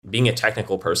being a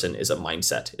technical person is a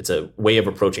mindset. It's a way of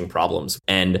approaching problems.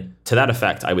 And to that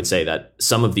effect, I would say that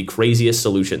some of the craziest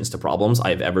solutions to problems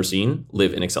I've ever seen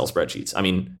live in Excel spreadsheets. I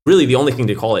mean, really the only thing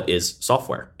to call it is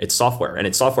software. It's software, and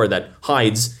it's software that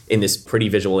hides in this pretty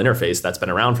visual interface that's been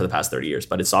around for the past 30 years,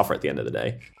 but it's software at the end of the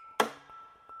day.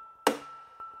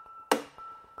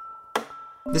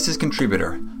 This is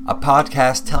Contributor, a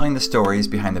podcast telling the stories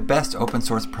behind the best open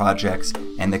source projects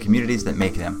and the communities that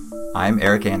make them. I'm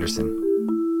Eric Anderson.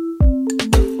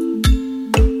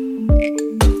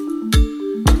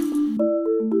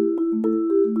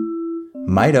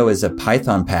 Mito is a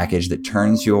Python package that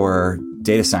turns your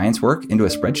data science work into a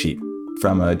spreadsheet.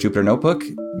 From a Jupyter notebook,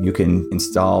 you can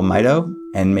install Mito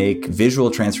and make visual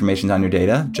transformations on your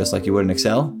data, just like you would in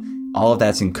Excel. All of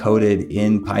that's encoded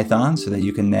in Python so that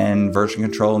you can then version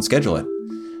control and schedule it.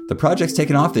 The project's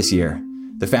taken off this year.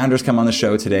 The founders come on the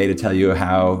show today to tell you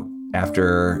how,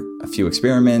 after a few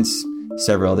experiments,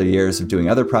 several other years of doing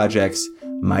other projects,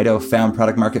 Mito found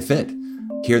product market fit.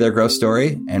 Hear their growth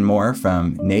story and more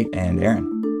from Nate and Aaron.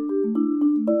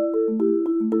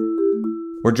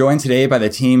 We're joined today by the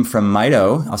team from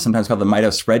Mito. I'll sometimes call the Mito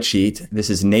spreadsheet.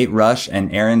 This is Nate Rush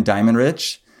and Aaron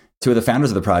Diamond-Reivich, two of the founders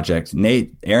of the project.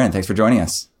 Nate, Aaron, thanks for joining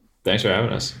us. Thanks for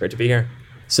having us. Great to be here.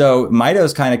 So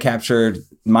Mito's kind of captured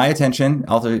my attention,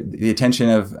 also the attention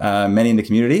of many in the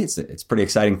community. It's a pretty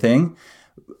exciting thing.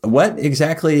 What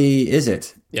exactly is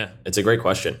it? Yeah, it's a great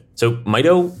question. So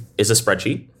Mito is a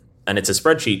spreadsheet, and it's a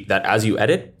spreadsheet that as you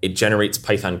edit, it generates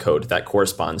Python code that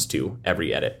corresponds to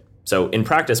every edit. So in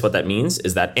practice, what that means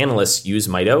is that analysts use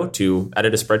Mito to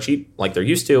edit a spreadsheet like they're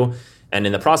used to. And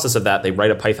in the process of that, they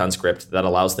write a Python script that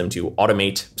allows them to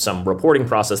automate some reporting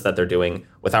process that they're doing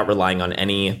without relying on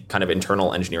any kind of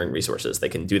internal engineering resources. They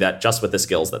can do that just with the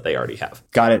skills that they already have.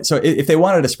 Got it. So if they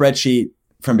wanted a spreadsheet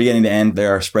from beginning to end,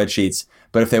 there are spreadsheets.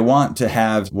 But if they want to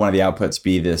have one of the outputs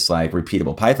be this like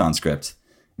repeatable Python script,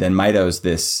 then Mito's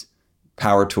this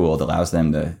power tool that allows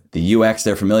them the UX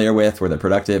they're familiar with, where they're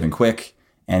productive and quick.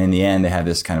 And in the end, they have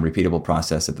this kind of repeatable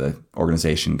process that the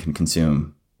organization can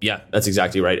consume. Yeah, that's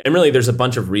exactly right. And really, there's a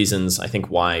bunch of reasons, I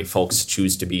think, why folks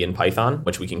choose to be in Python,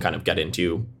 which we can kind of get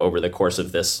into over the course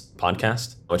of this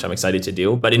podcast, which I'm excited to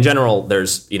do. But in general,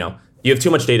 there's, you have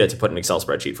too much data to put in an Excel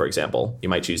spreadsheet, for example, you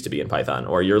might choose to be in Python.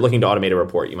 Or you're looking to automate a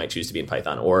report, you might choose to be in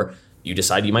Python. Or you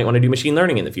decide you might want to do machine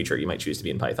learning in the future, you might choose to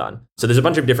be in Python. So there's a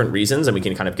bunch of different reasons, and we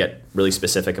can kind of get really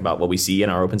specific about what we see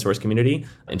in our open source community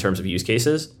in terms of use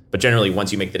cases. But generally,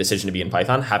 once you make the decision to be in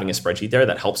Python, having a spreadsheet there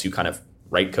that helps you kind of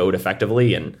write code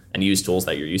effectively and use tools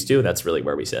that you're used to, that's really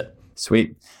where we sit.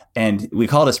 Sweet. And we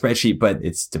call it a spreadsheet, but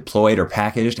it's deployed or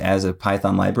packaged as a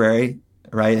Python library,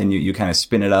 right? And you kind of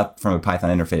spin it up from a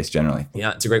Python interface generally.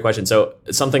 Yeah, it's a great question. So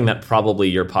something that probably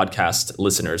your podcast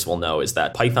listeners will know is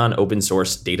that Python open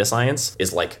source data science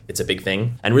is it's a big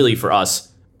thing. And really for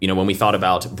us, when we thought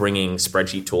about bringing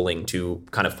spreadsheet tooling to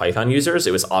kind of Python users,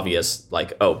 it was obvious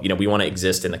we want to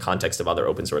exist in the context of other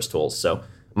open source tools. So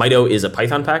Mito is a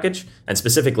Python package, and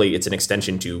specifically it's an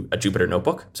extension to a Jupyter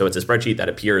notebook. So it's a spreadsheet that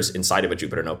appears inside of a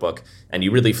Jupyter notebook, and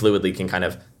you really fluidly can kind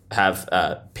of have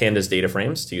pandas data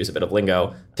frames, to use a bit of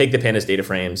lingo, take the pandas data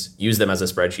frames, use them as a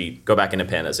spreadsheet, go back into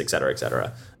pandas, et cetera, et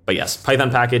cetera. But yes, Python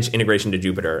package, integration to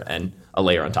Jupyter, and a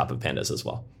layer on top of pandas as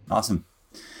well. Awesome.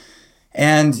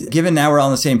 And given now we're all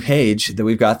on the same page, that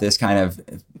we've got this kind of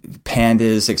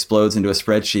pandas explodes into a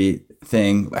spreadsheet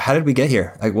thing, how did we get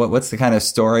here? What's the kind of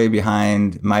story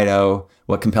behind Mito?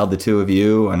 What compelled the two of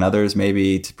you and others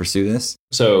maybe to pursue this?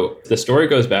 So the story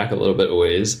goes back a little bit of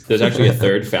ways. There's actually a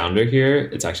third founder here.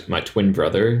 It's actually my twin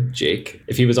brother, Jake.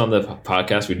 If he was on the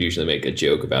podcast, we'd usually make a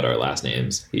joke about our last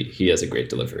names. He has a great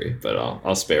delivery, but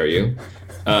I'll spare you.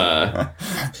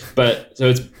 But so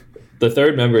it's the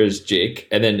third member is Jake,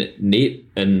 and then Nate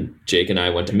and Jake and I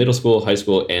went to middle school, high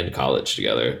school, and college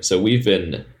together. So we've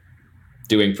been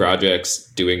doing projects,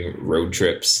 doing road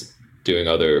trips, doing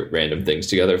other random things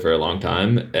together for a long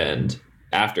time. And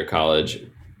after college,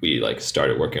 we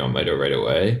started working on Mito right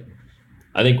away.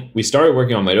 I think we started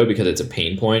working on Mito because it's a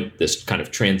pain point, this kind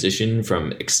of transition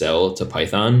from Excel to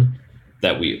Python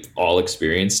that we've all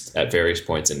experienced at various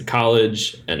points in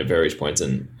college and at various points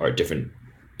in our different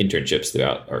internships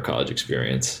throughout our college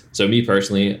experience. So me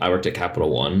personally, I worked at Capital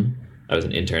One. I was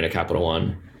an intern at Capital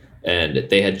One, and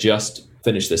they had just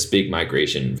finished this big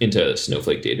migration into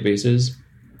Snowflake databases.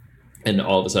 And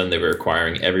all of a sudden they were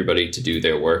requiring everybody to do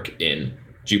their work in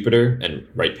Jupyter and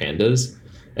write pandas.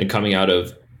 And coming out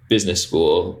of business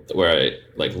school, where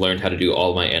I learned how to do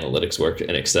all my analytics work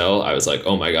in Excel, I was like,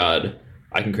 oh my God,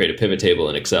 I can create a pivot table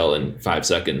in Excel in 5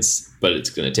 seconds, but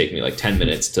it's going to take me 10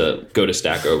 minutes to go to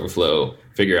Stack Overflow,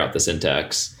 figure out the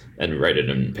syntax, and write it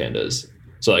in pandas.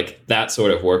 So like that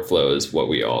sort of workflow is what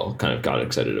we all kind of got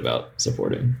excited about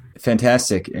supporting.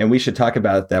 Fantastic. And we should talk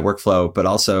about that workflow, but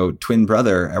also twin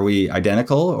brother. Are we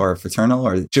identical or fraternal,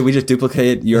 or should we just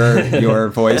duplicate your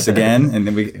voice again and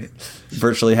then we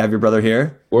virtually have your brother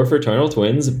here? We're fraternal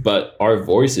twins, but our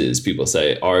voices, people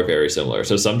say, are very similar.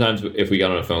 So sometimes if we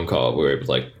got on a phone call, we were able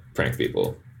to like prank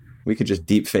people. We could just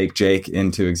deep fake Jake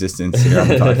into existence here on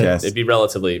the podcast. It'd be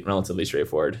relatively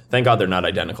straightforward. Thank God they're not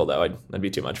identical, though. That'd be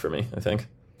too much for me, I think.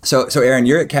 So Aaron,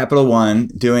 you're at Capital One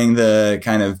doing the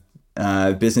kind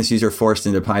of business user forced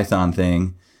into Python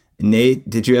thing. Nate,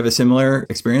 did you have a similar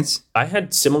experience? I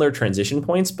had similar transition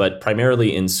points, but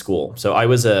primarily in school. So I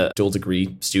was a dual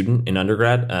degree student in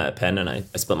undergrad at Penn, and I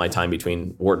split my time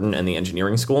between Wharton and the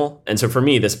engineering school. And so for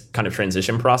me, this kind of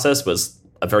transition process was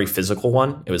a very physical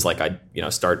one. It was like I'd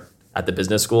start at the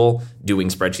business school doing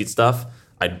spreadsheet stuff.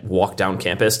 I'd walk down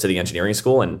campus to the engineering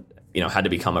school and had to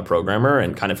become a programmer.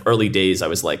 And kind of early days, I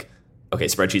was like, okay,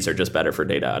 spreadsheets are just better for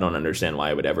data. I don't understand why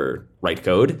I would ever write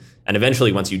code. And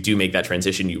eventually, once you do make that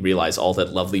transition, you realize all the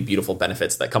lovely, beautiful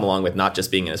benefits that come along with not just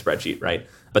being in a spreadsheet, right?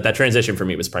 But that transition for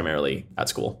me was primarily at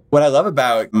school. What I love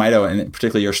about Mito, and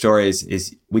particularly your stories,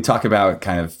 is we talk about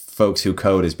kind of folks who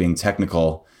code as being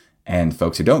technical and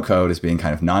folks who don't code as being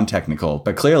kind of non-technical.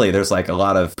 But clearly there's like a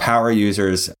lot of power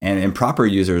users and improper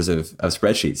users of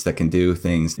spreadsheets that can do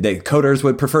things that coders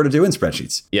would prefer to do in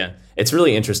spreadsheets. Yeah, it's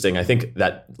really interesting. I think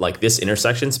that like this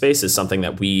intersection space is something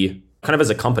that we kind of as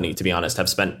a company, to be honest, have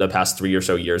spent the past 3 or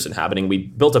so years inhabiting. We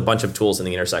built a bunch of tools in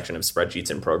the intersection of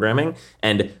spreadsheets and programming.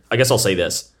 And I guess I'll say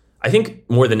this. I think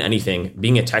more than anything,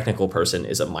 being a technical person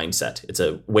is a mindset. It's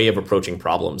a way of approaching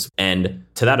problems. And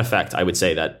to that effect, I would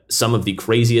say that some of the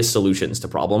craziest solutions to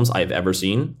problems I've ever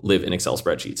seen live in Excel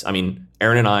spreadsheets. I mean,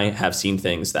 Aaron and I have seen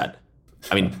things that,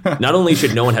 not only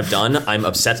should no one have done, I'm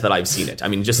upset that I've seen it. I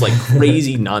mean, just like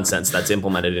crazy nonsense that's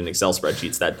implemented in Excel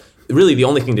spreadsheets that really the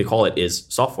only thing to call it is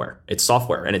software. It's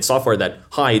software, and it's software that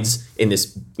hides in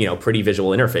this, pretty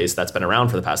visual interface that's been around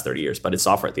for the past 30 years, but it's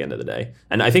software at the end of the day.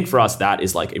 And I think for us, that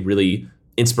is like a really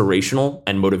inspirational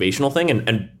and motivational thing.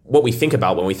 And what we think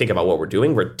about when we think about what we're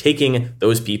doing, we're taking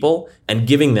those people and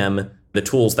giving them the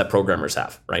tools that programmers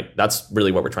have, right? That's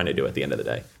really what we're trying to do at the end of the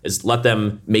day, is let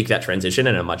them make that transition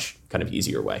in a much kind of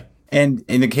easier way. And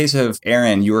in the case of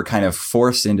Aaron, you were kind of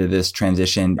forced into this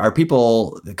transition. Are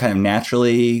people kind of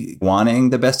naturally wanting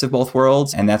the best of both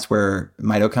worlds? And that's where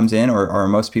Mito comes in? Or are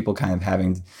most people kind of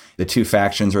having the two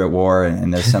factions are at war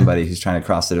and there's somebody who's trying to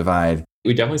cross the divide?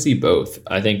 We definitely see both.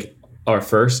 I think our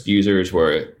first users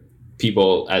were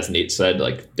people, as Nate said,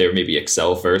 like they're maybe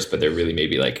Excel first, but they're really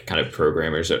maybe like kind of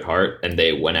programmers at heart. And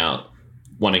they went out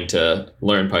wanting to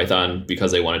learn Python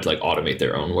because they wanted to like automate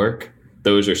their own work.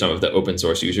 Those are some of the open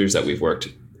source users that we've worked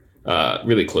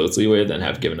really closely with and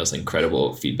have given us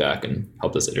incredible feedback and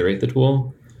helped us iterate the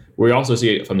tool. We also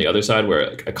see it from the other side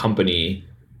where a company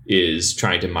is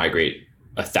trying to migrate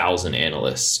 1,000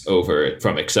 analysts over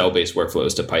from Excel-based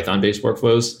workflows to Python-based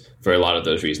workflows for a lot of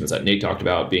those reasons that Nate talked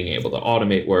about, being able to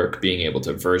automate work, being able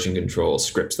to version control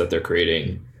scripts that they're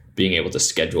creating, being able to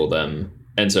schedule them.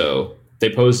 And so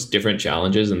they pose different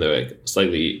challenges and they're like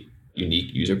slightly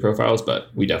unique user profiles, but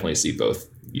we definitely see both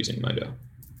using Mito.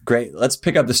 Great. Let's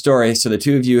pick up the story. So the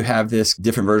two of you have this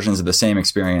different versions of the same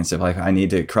experience of like, I need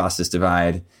to cross this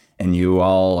divide, and you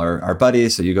all are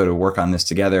buddies. So you go to work on this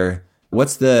together.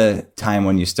 What's the time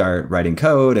when you start writing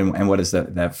code, and what does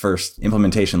that first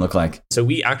implementation look like? So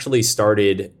we actually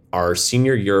started our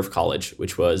senior year of college,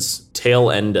 which was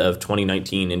tail end of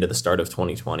 2019 into the start of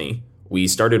 2020. We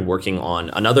started working on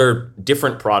another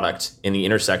different product in the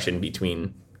intersection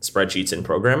between spreadsheets and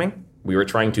programming. We were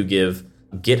trying to give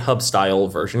GitHub style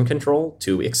version control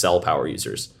to Excel power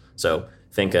users. So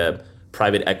think a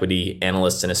private equity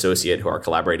analyst and associate who are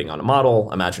collaborating on a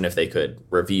model. Imagine if they could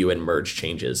review and merge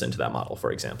changes into that model,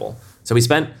 for example. So we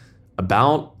spent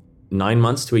about 9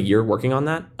 months to a year working on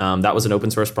that. That was an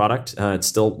open source product. It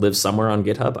still lives somewhere on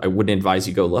GitHub. I wouldn't advise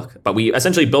you go look. But we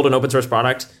essentially built an open source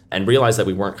product and realized that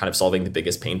we weren't kind of solving the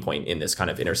biggest pain point in this kind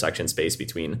of intersection space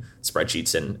between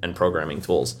spreadsheets and programming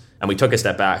tools. And we took a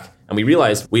step back and we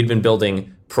realized we'd been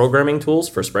building programming tools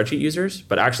for spreadsheet users,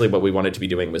 but actually what we wanted to be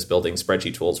doing was building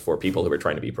spreadsheet tools for people who were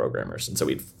trying to be programmers. And so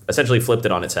we essentially flipped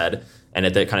it on its head, and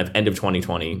at the kind of end of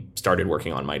 2020 started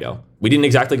working on Mito. We didn't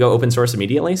exactly go open source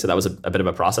immediately, so that was a bit of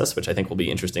a process, which I think will be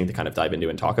interesting to kind of dive into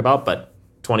and talk about. But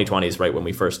 2020 is right when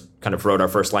we first kind of wrote our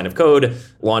first line of code,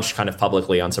 launched kind of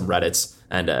publicly on some Reddits,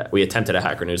 and we attempted a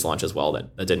Hacker News launch as well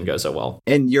that didn't go so well.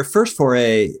 And your first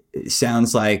foray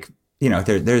sounds like,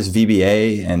 there's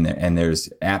VBA and there's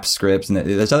app scripts, and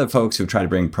there's other folks who try to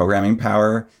bring programming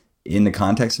power in the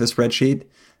context of a spreadsheet.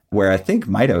 where I think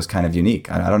Mito is kind of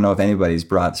unique. I don't know if anybody's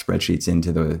brought spreadsheets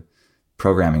into the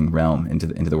programming realm, into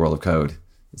the world of code.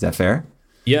 Is that fair?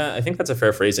 Yeah, I think that's a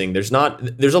fair phrasing. There's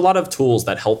a lot of tools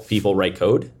that help people write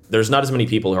code. There's not as many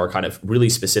people who are kind of really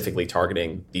specifically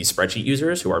targeting these spreadsheet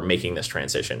users who are making this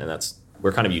transition. And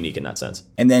we're kind of unique in that sense.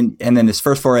 And then this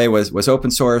first foray was open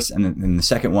source. And then the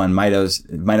second one, Mito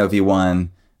V1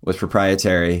 was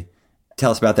proprietary.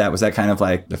 Tell us about that. Was that kind of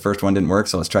like the first one didn't work,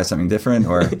 so let's try something different?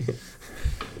 Or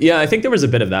Yeah, I think there was a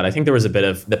bit of that. I think there was a bit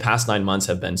of the past 9 months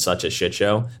have been such a shit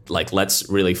show. Like, let's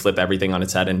really flip everything on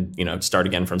its head and, start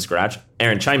again from scratch.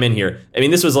 Aaron, chime in here. I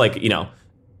mean, this was like,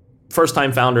 first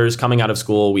time founders coming out of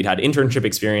school. We'd had internship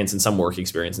experience and some work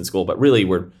experience in school, but really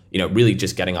we're, really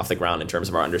just getting off the ground in terms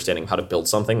of our understanding of how to build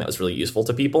something that was really useful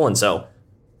to people. And so,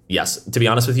 yes, to be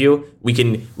honest with you, we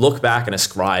can look back and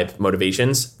ascribe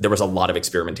motivations. There was a lot of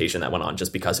experimentation that went on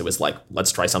just because it was like, let's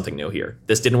try something new here.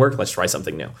 This didn't work. Let's try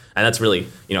something new. And that's really,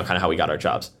 kind of how we got our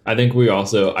jobs. I think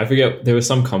I forget, there was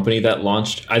some company that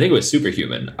launched, I think it was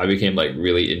Superhuman. I became like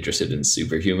really interested in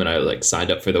Superhuman. I like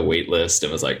signed up for the wait list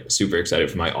and was like super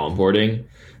excited for my onboarding.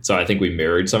 So I think we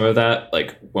mirrored some of that.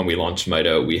 Like when we launched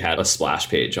Mito, we had a splash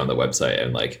page on the website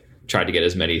and like tried to get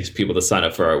as many people to sign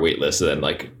up for our wait list and then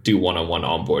like do one-on-one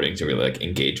onboarding to really like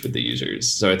engage with the users.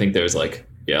 So I think there's like,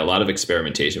 a lot of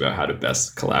experimentation about how to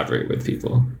best collaborate with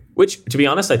people. Which, to be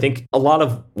honest, I think a lot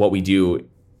of what we do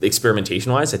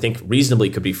experimentation-wise, I think reasonably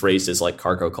could be phrased as like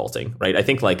cargo culting, right? I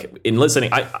think like in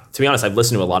listening, to be honest, I've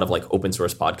listened to a lot of like open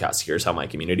source podcasts. Here's how my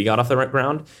community got off the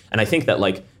ground. And I think that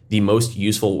like the most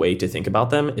useful way to think about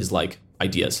them is like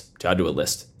ideas to add to a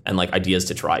list and like ideas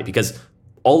to try, because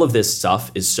all of this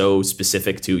stuff is so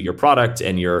specific to your product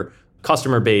and your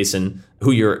customer base and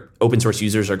who your open source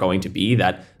users are going to be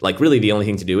that like really the only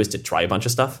thing to do is to try a bunch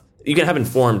of stuff. You can have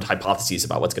informed hypotheses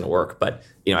about what's going to work, but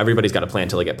everybody's got a plan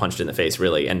until they get punched in the face,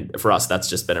 really. And for us, that's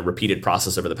just been a repeated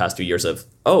process over the past 2 years of,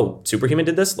 oh, Superhuman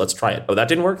did this, let's try it. Oh, that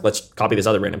didn't work, let's copy this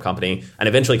other random company, and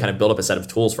eventually kind of build up a set of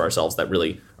tools for ourselves that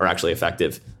really are actually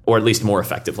effective, or at least more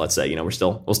effective. Let's say, we're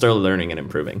still learning and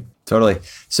improving. Totally.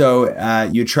 So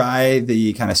you try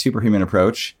the kind of Superhuman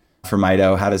approach for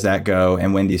Mito. How does that go?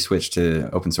 And when do you switch to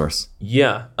open source?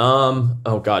 Yeah.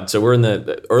 Oh God. So we're in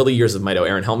the early years of Mito.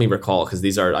 Aaron, help me recall, because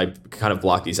I kind of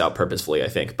blocked these out purposefully, I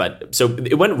think. But so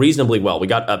it went reasonably well. We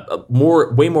got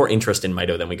way more interest in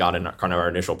Mito than we got in our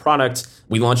initial product.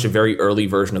 We launched a very early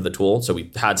version of the tool. So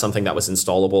we had something that was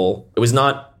installable. It was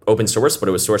not open source, but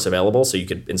it was source available, so you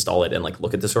could install it and like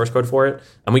look at the source code for it.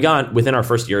 And we got, within our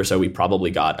first year or so, we probably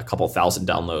got a couple thousand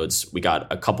downloads. We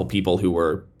got a couple people who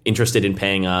were interested in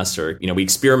paying us, or we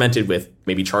experimented with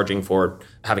maybe charging for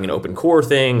having an open core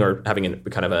thing or having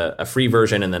kind of a free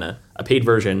version and then a paid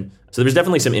version. So there was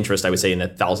definitely some interest, I would say, in the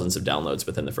thousands of downloads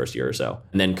within the first year or so.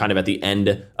 And then kind of at the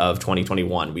end of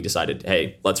 2021, we decided,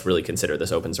 hey, let's really consider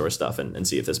this open source stuff and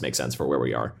see if this makes sense for where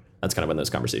we are. That's kind of when those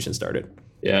conversations started.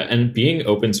 Yeah, and being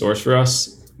open source for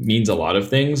us means a lot of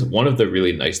things. One of the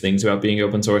really nice things about being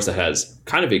open source that has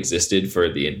kind of existed for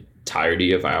the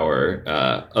entirety of our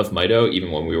of Mito,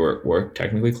 even when we were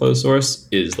technically closed source,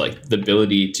 is like the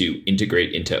ability to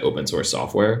integrate into open source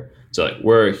software. So like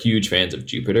we're huge fans of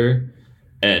Jupyter,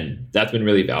 and that's been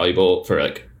really valuable for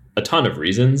like a ton of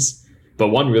reasons. But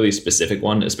one really specific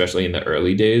one, especially in the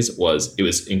early days, was it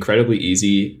was incredibly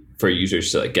easy for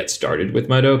users to like get started with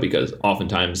Mito, because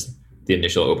oftentimes the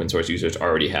initial open source users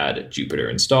already had Jupyter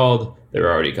installed. They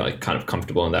were already kind of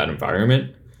comfortable in that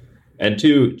environment. And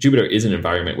two, Jupyter is an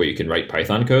environment where you can write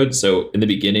Python code. So in the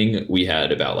beginning, we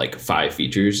had about like 5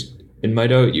 features in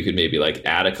Mito. You could maybe like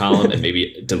add a column and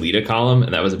maybe delete a column,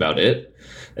 and that was about it.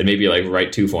 And maybe like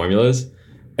write 2 formulas.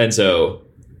 And so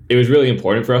it was really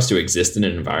important for us to exist in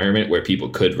an environment where people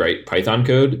could write Python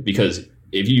code, because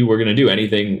if you were going to do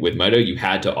anything with Mito, you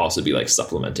had to also be like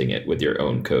supplementing it with your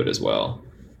own code as well.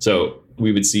 So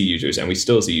we would see users, and we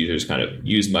still see users kind of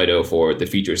use Mito for the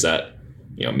features that,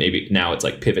 maybe now it's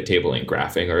like pivot table and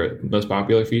graphing are the most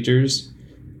popular features.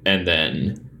 And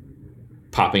then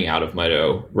popping out of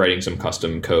Mito, writing some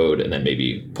custom code, and then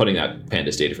maybe putting that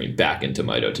pandas data frame back into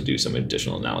Mito to do some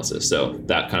additional analysis. So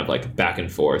that kind of like back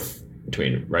and forth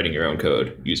between writing your own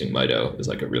code using Mito is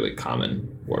like a really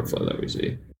common workflow that we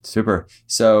see. Super.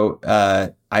 So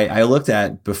I looked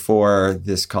at, before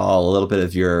this call, a little bit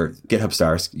of your GitHub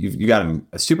stars. You got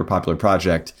a super popular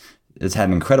project. It's had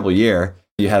an incredible year.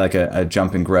 You had like a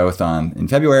jump in growth in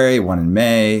February, one in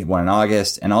May, one in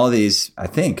August. And all of these, I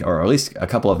think, or at least a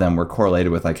couple of them, were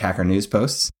correlated with like Hacker News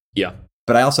posts. Yeah.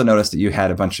 But I also noticed that you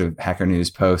had a bunch of Hacker News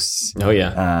posts. Oh,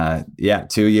 yeah.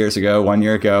 2 years ago, 1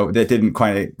 year ago, that didn't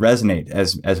quite resonate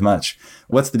as much.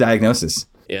 What's the diagnosis?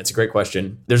 Yeah, it's a great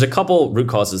question. There's a couple root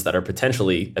causes that are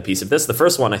potentially a piece of this. The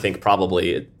first one, I think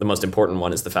probably the most important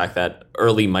one, is the fact that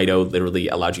early Mito literally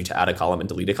allowed you to add a column and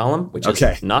delete a column, which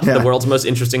is not the world's most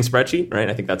interesting spreadsheet, right?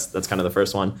 I think that's kind of the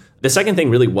first one. The second thing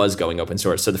really was going open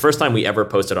source. So the first time we ever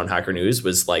posted on Hacker News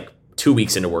was like 2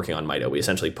 weeks into working on Mito. We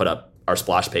essentially put up our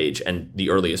splash page and the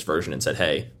earliest version and said,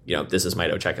 hey, this is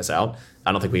Mito, check us out.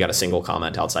 I don't think we got a single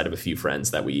comment outside of a few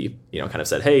friends that we, kind of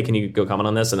said, hey, can you go comment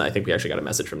on this? And I think we actually got a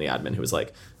message from the admin who was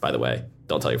like, by the way,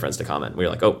 don't tell your friends to comment. We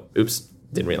were like, oh, oops,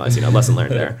 didn't realize, lesson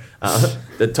learned there.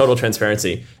 The total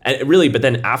transparency. And really, but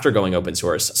then after going open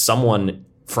source, someone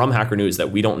from Hacker News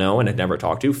that we don't know and had never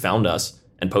talked to found us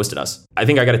and posted us. I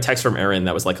think I got a text from Aaron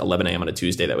that was like 11 a.m. on a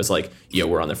Tuesday that was like, yo,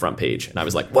 we're on the front page. And I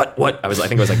was like, what? I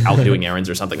think I was like out doing errands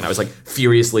or something. And I was like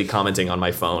furiously commenting on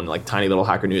my phone, like tiny little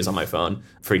Hacker News on my phone,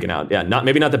 freaking out. Yeah,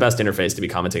 maybe not the best interface to be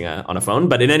commenting on a phone,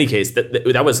 but in any case,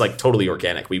 that was like totally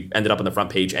organic. We ended up on the front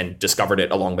page and discovered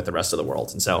it along with the rest of the world.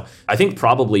 And so I think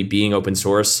probably being open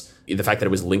source, the fact that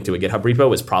it was linked to a GitHub repo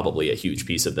was probably a huge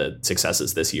piece of the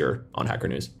successes this year on Hacker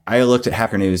News. I looked at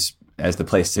Hacker News as the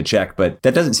place to check, but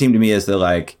that doesn't seem to me as the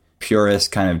like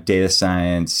purest kind of data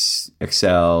science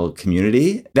Excel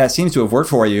community. That seems to have worked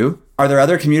for you. Are there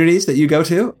other communities that you go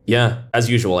to? Yeah, as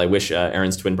usual, I wish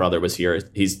Aaron's twin brother was here.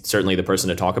 He's certainly the person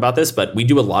to talk about this, but we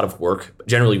do a lot of work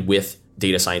generally with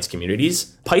data science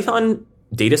communities. Python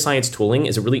data science tooling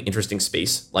is a really interesting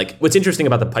space. Like what's interesting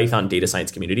about the Python data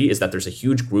science community is that there's a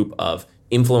huge group of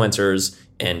influencers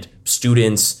and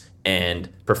students and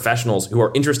professionals who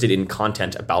are interested in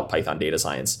content about Python data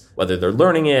science, whether they're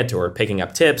learning it or picking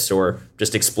up tips or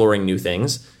just exploring new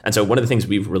things. And so one of the things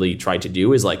we've really tried to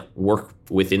do is like work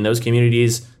within those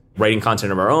communities, writing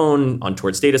content of our own on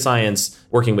towards data science,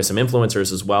 working with some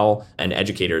influencers as well and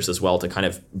educators as well to kind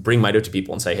of bring Mito to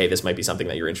people and say, hey, this might be something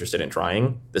that you're interested in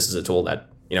trying. This is a tool that,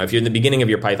 if you're in the beginning of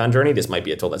your Python journey, this might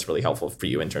be a tool that's really helpful for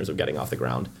you in terms of getting off the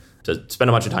ground. So spend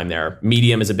a bunch of time there.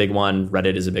 Medium is a big one.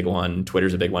 Reddit is a big one.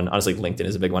 Twitter's a big one. Honestly, LinkedIn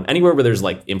is a big one. Anywhere where there's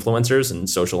like influencers and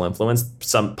social influence,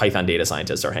 some Python data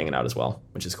scientists are hanging out as well,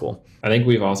 which is cool. I think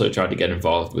we've also tried to get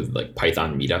involved with like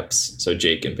Python meetups. So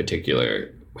Jake in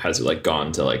particular has like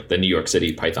gone to like the New York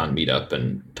City Python meetup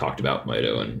and talked about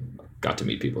Mito and got to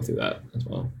meet people through that as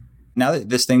well. Now that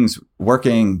this thing's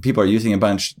working, people are using a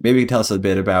bunch. Maybe you can tell us a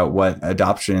bit about what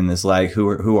adoption is like.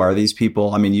 Who are these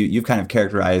people? I mean, you've kind of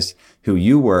characterized who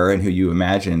you were and who you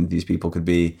imagined these people could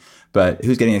be, but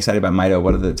who's getting excited about Mito?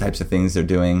 What are the types of things they're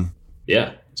doing?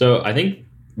 Yeah. So I think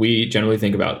we generally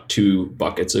think about two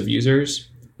buckets of users.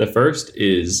 The first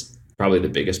is probably the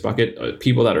biggest bucket,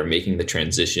 people that are making the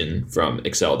transition from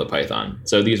Excel to Python.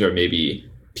 So these are maybe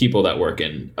people that work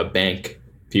in a bank,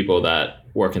 people that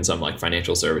work in some like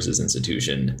financial services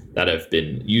institution that have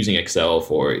been using Excel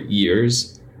for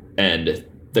years, and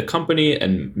the company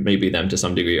and maybe them to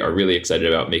some degree are really excited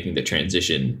about making the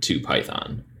transition to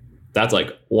Python. That's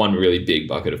like one really big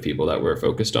bucket of people that we're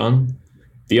focused on.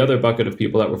 The other bucket of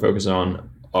people that we're focused on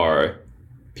are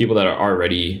people that are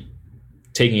already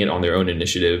taking it on their own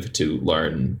initiative to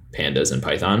learn pandas and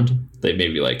Python. They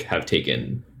maybe like have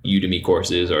taken Udemy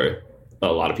courses, or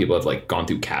a lot of people have like gone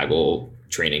through Kaggle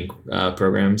training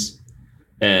programs,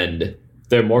 and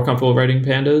they're more comfortable writing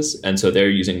pandas, and so they're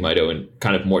using Mito and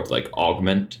kind of more to like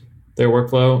augment their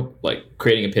workflow, like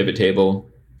creating a pivot table.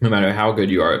 No matter how good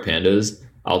you are at pandas,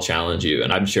 I'll challenge you,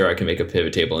 and I'm sure I can make a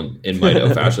pivot table in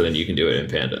Mito faster than you can do it in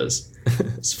pandas.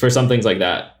 For some things like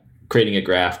that, creating a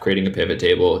graph, creating a pivot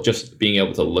table, just being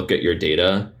able to look at your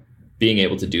data, being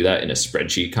able to do that in a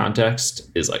spreadsheet context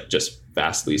is like just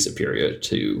vastly superior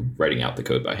to writing out the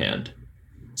code by hand.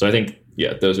 So I think,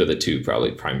 yeah, those are the two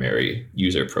probably primary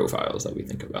user profiles that we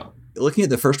think about. Looking at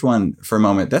the first one for a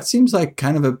moment, that seems like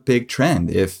kind of a big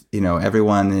trend. If,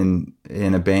 everyone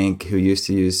in a bank who used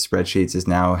to use spreadsheets is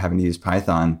now having to use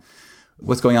Python,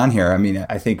 what's going on here? I mean,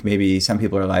 I think maybe some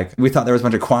people are like, we thought there was a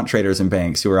bunch of quant traders in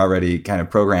banks who were already kind of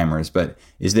programmers, but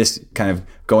is this kind of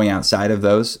going outside of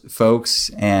those folks?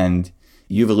 And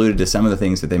you've alluded to some of the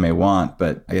things that they may want,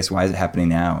 but I guess why is it happening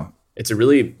now? It's a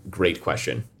really great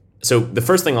question. So the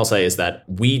first thing I'll say is that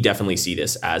we definitely see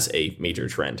this as a major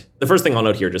trend. The first thing I'll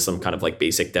note here, just some kind of like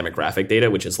basic demographic data,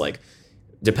 which is like,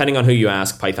 depending on who you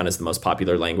ask, Python is the most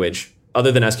popular language.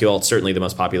 Other than SQL, it's certainly the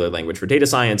most popular language for data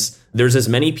science. There's as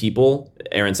many people,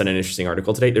 Aaron sent an interesting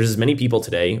article today, there's as many people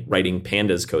today writing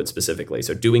pandas code specifically,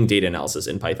 so doing data analysis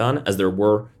in Python, as there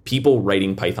were people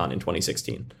writing Python in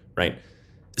 2016, right?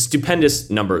 Stupendous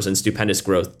numbers and stupendous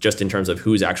growth just in terms of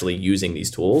who's actually using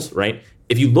these tools, right?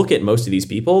 If you look at most of these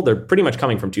people, they're pretty much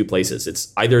coming from two places.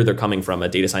 It's either they're coming from a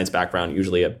data science background,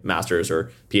 usually a master's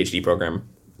or PhD program,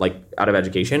 like out of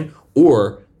education,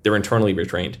 or they're internally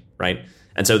retrained, right?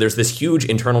 And so there's this huge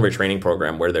internal retraining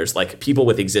program where there's like people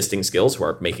with existing skills who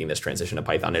are making this transition to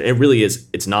Python. And it really is,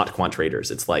 it's not quant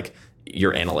traders. It's like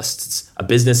your analysts. It's a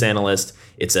business analyst.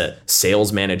 It's a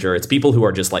sales manager. It's people who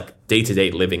are just like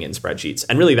day-to-day living in spreadsheets.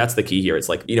 And really that's the key here. It's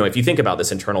like, if you think about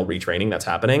this internal retraining that's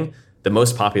happening, the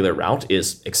most popular route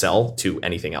is Excel to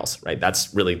anything else, right?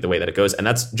 That's really the way that it goes. And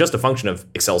that's just a function of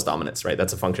Excel's dominance, right?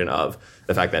 That's a function of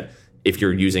the fact that if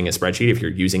you're using a spreadsheet, if you're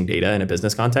using data in a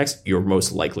business context, you're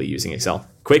most likely using Excel.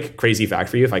 Quick, crazy fact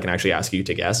for you, if I can actually ask you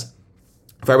to guess.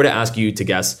 If I were to ask you to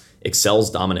guess Excel's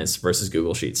dominance versus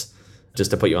Google Sheets, just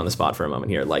to put you on the spot for a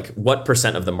moment here, like what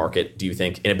percent of the market do you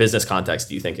think, in a business context,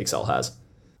 do you think Excel has?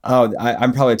 Oh,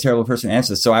 I'm probably a terrible person to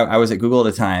answer this. So I was at Google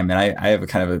at the time, and I have a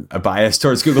kind of a bias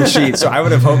towards Google Sheets. So I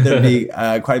would have hoped there'd be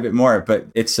quite a bit more, but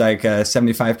it's like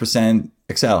 75%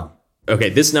 Excel.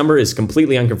 Okay, this number is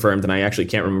completely unconfirmed, and I actually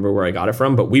can't remember where I got it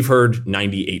from, but we've heard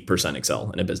 98% Excel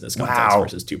in a business context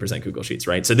versus 2% Google Sheets,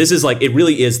 right? So this is like, it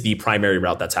really is the primary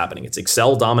route that's happening. It's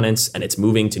Excel dominance, and it's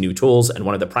moving to new tools, and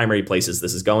one of the primary places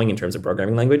this is going in terms of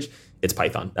programming language, it's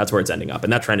Python. That's where it's ending up,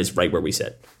 and that trend is right where we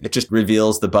sit. It just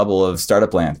reveals the bubble of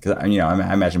startup land, because I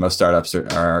imagine most startups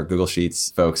are Google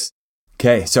Sheets folks.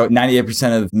 Okay, so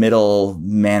 98% of middle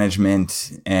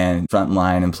management and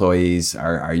frontline employees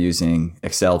are using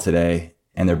Excel today,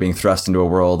 and they're being thrust into a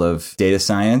world of data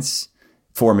science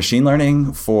for machine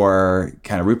learning, for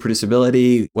kind of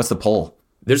reproducibility. What's the pull?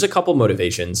 There's a couple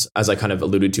motivations, as I kind of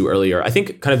alluded to earlier. I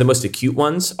think kind of the most acute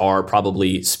ones are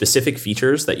probably specific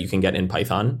features that you can get in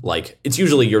Python. Like it's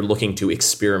usually you're looking to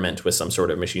experiment with some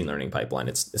sort of machine learning pipeline.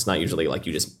 It's not usually like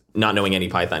you just not knowing any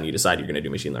Python, you decide you're going to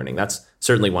do machine learning. That's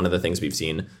certainly one of the things we've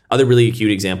seen. Other really acute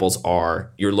examples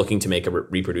are you're looking to make a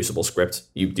reproducible script.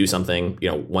 You do something,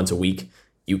 once a week.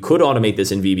 You could automate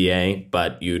this in VBA,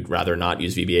 but you'd rather not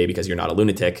use VBA because you're not a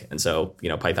lunatic. And so,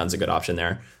 Python's a good option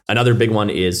there. Another big one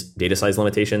is data size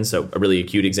limitations. So a really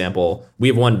acute example, we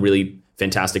have one really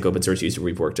fantastic open source user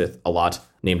we've worked with a lot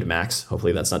named Max.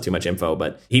 Hopefully that's not too much info,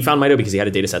 but he found Mito because he had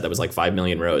a data set that was like 5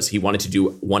 million rows. He wanted to do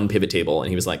one pivot table and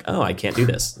he was like, oh, I can't do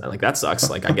this. And I'm like, that sucks.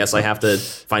 Like, I guess I have to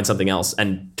find something else.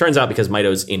 And turns out because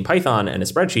Mito's in Python and a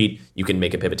spreadsheet, you can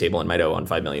make a pivot table in Mito on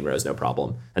 5 million rows, no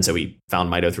problem. And so we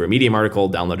found Mito through a Medium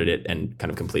article, downloaded it, and kind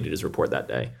of completed his report that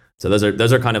day. So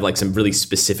those are kind of like some really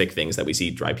specific things that we see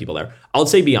drive people there. I'll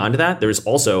say beyond that, there's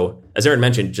also, as Aaron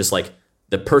mentioned, just like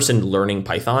the person learning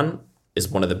Python is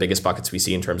one of the biggest buckets we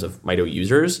see in terms of Mito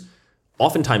users.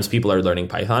 Oftentimes people are learning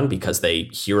Python because they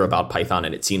hear about Python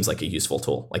and it seems like a useful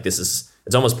tool. Like it's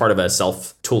almost part of a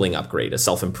self-tooling upgrade, a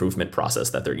self-improvement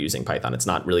process that they're using Python. It's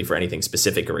not really for anything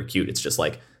specific or acute. It's just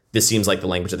like, this seems like the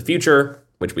language of the future,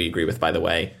 which we agree with, by the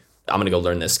way. I'm going to go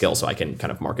learn this skill so I can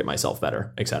kind of market myself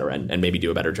better, et cetera, and maybe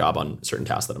do a better job on certain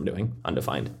tasks that I'm doing,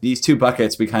 undefined. These two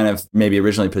buckets, we kind of maybe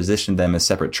originally positioned them as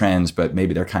separate trends, but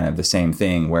maybe they're kind of the same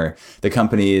thing where the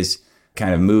company is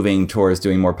kind of moving towards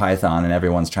doing more Python and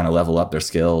everyone's trying to level up their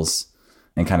skills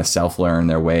and kind of self-learn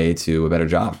their way to a better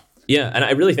job. Yeah, and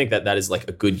I really think that is like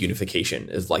a good unification.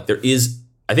 Is like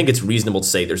I think it's reasonable to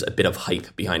say there's a bit of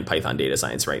hype behind Python data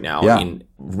science right now in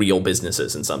real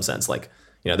businesses in some sense. Like,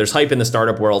 there's hype in the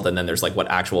startup world and then there's like what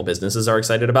actual businesses are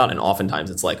excited about. And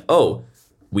oftentimes it's like, oh,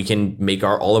 we can make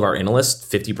all of our analysts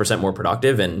 50% more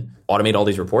productive and automate all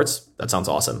these reports. That sounds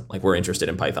awesome. Like we're interested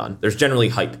in Python. There's generally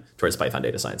hype towards Python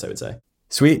data science, I would say.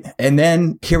 Sweet. And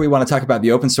then here we want to talk about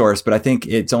the open source, but I think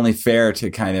it's only fair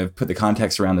to kind of put the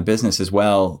context around the business as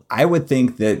well. I would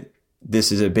think that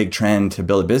this is a big trend to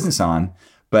build a business on,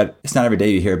 but it's not every day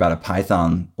you hear about a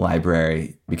Python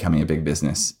library becoming a big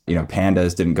business.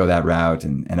 Pandas didn't go that route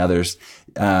and others.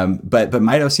 But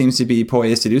Mito seems to be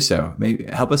poised to do so. Maybe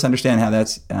help us understand how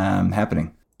that's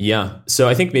happening. Yeah. So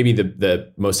I think maybe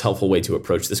the most helpful way to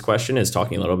approach this question is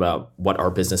talking a little about what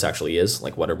our business actually is.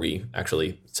 Like, what are we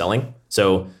actually selling?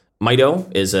 So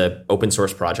Mito is an open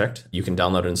source project. You can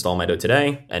download and install Mito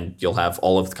today, and you'll have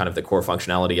all of kind of the core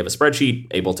functionality of a spreadsheet,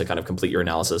 able to kind of complete your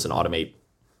analysis and automate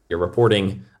your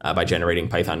reporting by generating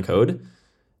Python code.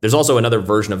 There's also another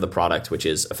version of the product, which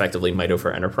is effectively Mito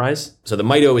for Enterprise. So the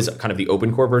Mito is kind of the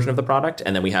open core version of the product.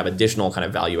 And then we have additional kind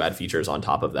of value add features on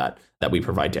top of that we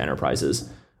provide to enterprises.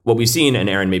 What we've seen, and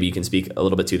Aaron, maybe you can speak a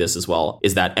little bit to this as well,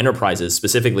 is that enterprises,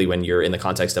 specifically when you're in the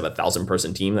context of a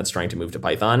 1,000-person team that's trying to move to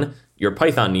Python, your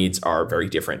Python needs are very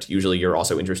different. Usually you're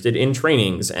also interested in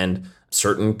trainings and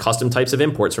certain custom types of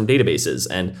imports from databases.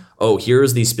 And,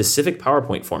 here's the specific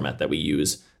PowerPoint format that we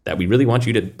use that we really want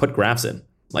you to put graphs in.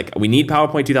 Like, we need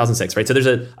PowerPoint 2006, right? So there's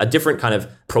a different kind of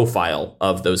profile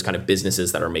of those kind of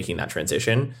businesses that are making that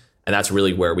transition. And that's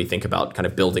really where we think about kind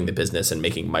of building the business and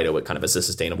making Mito a kind of a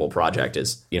sustainable project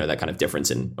is, that kind of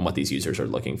difference in what these users are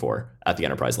looking for at the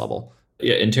enterprise level.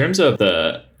 Yeah, in terms of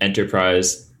the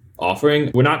enterprise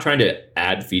offering, we're not trying to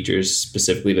add features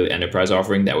specifically to the enterprise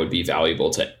offering that would be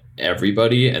valuable to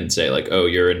everybody and say like, oh,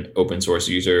 you're an open source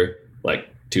user, like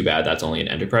too bad, that's only an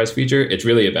enterprise feature. It's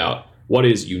really about what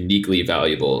is uniquely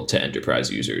valuable to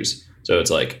enterprise users. So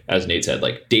it's like, as Nate said,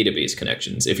 like database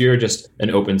connections. If you're just an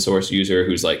open source user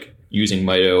who's like using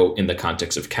Mito in the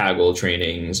context of Kaggle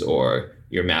trainings or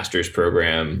your master's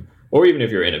program, or even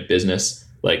if you're in a business,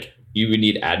 like you would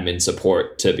need admin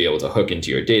support to be able to hook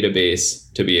into your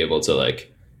database, to be able to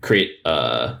like create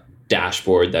a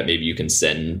dashboard that maybe you can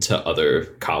send to other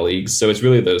colleagues. So it's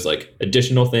really those like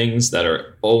additional things that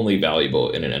are only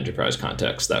valuable in an enterprise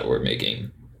context that we're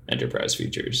making enterprise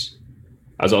features.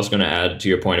 I was also going to add to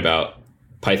your point about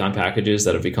Python packages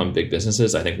that have become big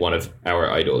businesses. I think one of our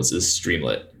idols is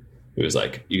Streamlit. It was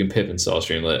like, you can pip install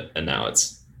Streamlit, and now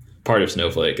it's part of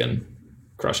Snowflake and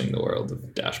crushing the world of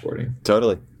dashboarding.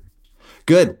 Totally.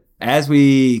 Good. As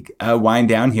we wind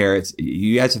down here,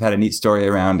 you guys have had a neat story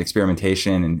around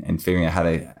experimentation and figuring out how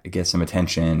to get some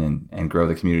attention and grow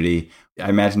the community. I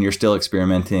imagine you're still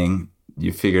experimenting.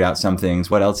 You've figured out some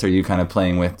things. What else are you kind of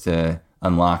playing with to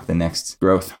unlock the next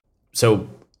growth? So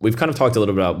we've kind of talked a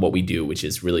little bit about what we do, which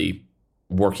is really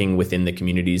working within the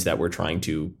communities that we're trying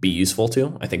to be useful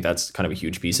to. I think that's kind of a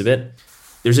huge piece of it.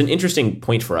 There's an interesting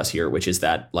point for us here, which is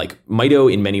that like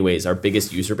Mito, in many ways, our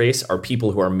biggest user base are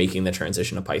people who are making the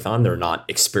transition to Python. They're not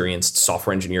experienced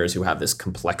software engineers who have this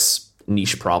complex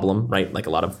niche problem, right? Like a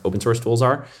lot of open source tools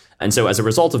are. And so as a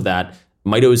result of that,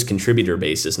 Mito's contributor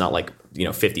base is not like,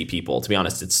 50 people. To be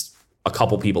honest, it's a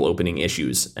couple people opening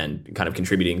issues and kind of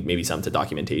contributing maybe some to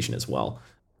documentation as well.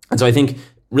 And so I think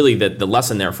really the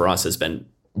lesson there for us has been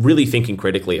really thinking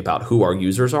critically about who our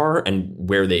users are and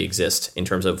where they exist in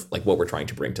terms of like what we're trying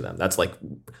to bring to them. That's like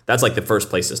the first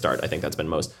place to start. I think that's been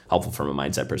most helpful from a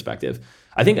mindset perspective.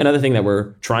 I think another thing that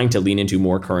we're trying to lean into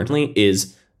more currently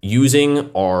is using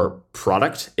our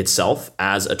product itself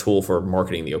as a tool for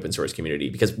marketing the open source community.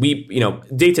 Because we,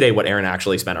 day to day, what Aaron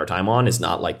actually spent our time on is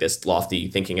not like this lofty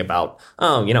thinking about,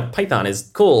 Python is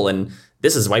cool and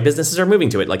this is why businesses are moving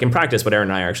to it. Like in practice, what Aaron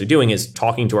and I are actually doing is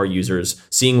talking to our users,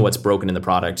 seeing what's broken in the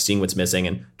product, seeing what's missing,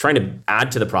 and trying to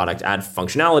add to the product, add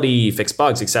functionality, fix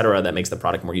bugs, et cetera, that makes the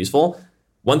product more useful.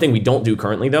 One thing we don't do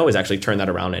currently, though, is actually turn that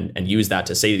around and use that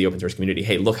to say to the open source community,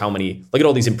 hey, look at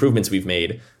all these improvements we've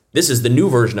made. This is the new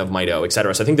version of Mito, et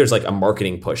cetera. So I think there's like a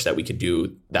marketing push that we could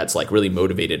do that's like really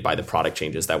motivated by the product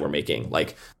changes that we're making.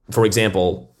 Like, for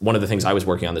example, one of the things I was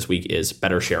working on this week is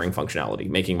better sharing functionality,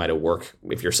 making Mito work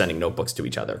if you're sending notebooks to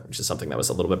each other, which is something that was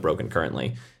a little bit broken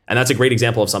currently. And that's a great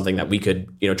example of something that we could,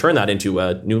 turn that into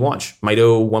a new launch,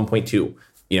 Mito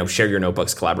 1.2, share your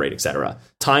notebooks, collaborate, et cetera.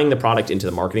 Tying the product into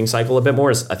the marketing cycle a bit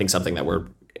more is, I think, something that we're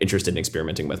interested in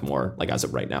experimenting with more, like as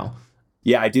of right now.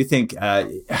 Yeah, I do think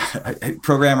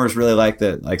programmers really like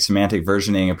the semantic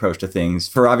versioning approach to things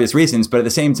for obvious reasons. But at the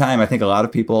same time, I think a lot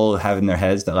of people have in their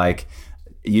heads that like,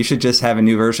 you should just have a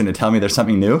new version to tell me there's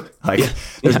something new. Like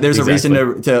there's a reason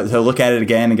to look at it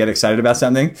again and get excited about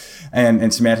something.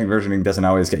 And semantic versioning doesn't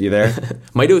always get you there.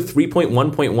 Mito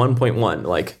 3.1.1.1.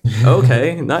 Like,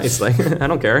 okay, nice. Like, I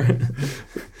don't care.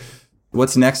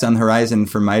 What's next on the horizon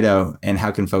for Mito and how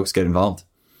can folks get involved?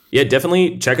 Yeah,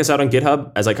 definitely check us out on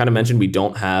GitHub. As I kind of mentioned, we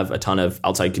don't have a ton of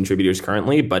outside contributors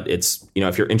currently, but it's,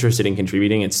 if you're interested in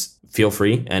contributing, feel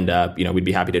free. And, we'd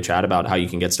be happy to chat about how you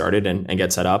can get started and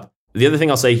get set up. The other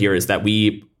thing I'll say here is that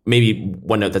maybe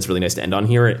one note that's really nice to end on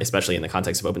here, especially in the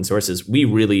context of open source, is we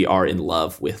really are in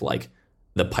love with like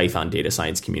the Python data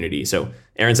science community. So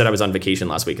Aaron said I was on vacation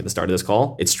last week at the start of this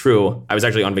call. It's true. I was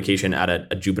actually on vacation at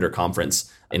a Jupyter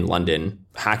conference in London,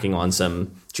 hacking on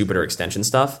some Jupyter extension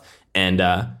stuff. And,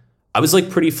 I was like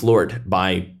pretty floored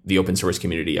by the open source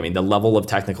community. I mean, the level of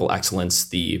technical excellence,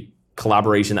 the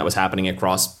collaboration that was happening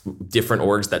across different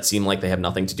orgs that seem like they have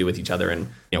nothing to do with each other. And,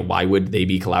 why would they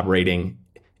be collaborating?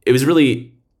 It was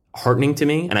really heartening to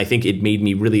me. And I think it made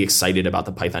me really excited about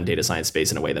the Python data science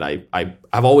space in a way that I've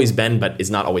always been, but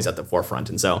is not always at the forefront.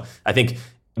 And so I think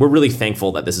we're really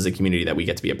thankful that this is a community that we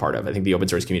get to be a part of. I think the open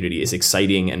source community is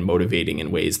exciting and motivating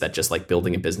in ways that just like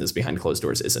building a business behind closed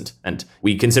doors isn't. And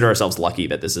we consider ourselves lucky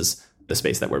that this is the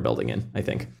space that we're building in, I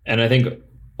think. And I think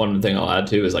one thing I'll add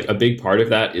too is like a big part of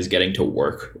that is getting to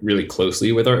work really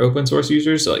closely with our open source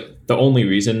users. So like the only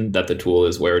reason that the tool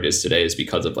is where it is today is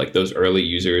because of like those early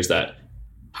users that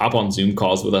hop on Zoom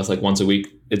calls with us like once a week.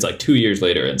 It's like 2 years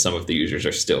later and some of the users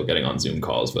are still getting on Zoom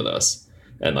calls with us.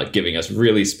 and like giving us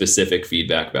really specific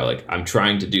feedback about like, I'm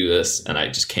trying to do this and I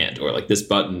just can't, or like this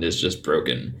button is just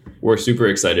broken. We're super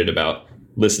excited about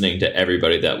listening to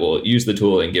everybody that will use the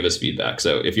tool and give us feedback.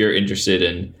 So if you're interested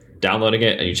in downloading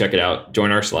it and you check it out,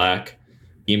 join our Slack,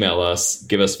 email us,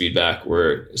 give us feedback.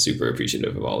 We're super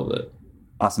appreciative of all of it.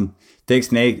 Awesome.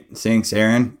 Thanks, Nate. Thanks,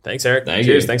 Aaron. Thanks, Eric. Thank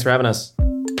Cheers. you. Thanks for having us.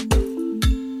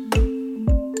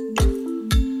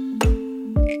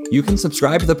 You can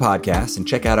subscribe to the podcast and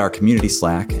check out our community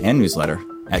Slack and newsletter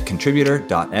at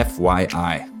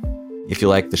contributor.fyi. If you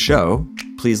like the show,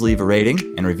 please leave a rating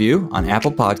and review on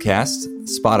Apple Podcasts,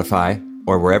 Spotify,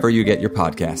 or wherever you get your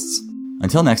podcasts.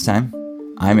 Until next time,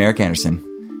 I'm Eric Anderson,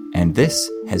 and this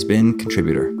has been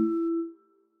Contributor.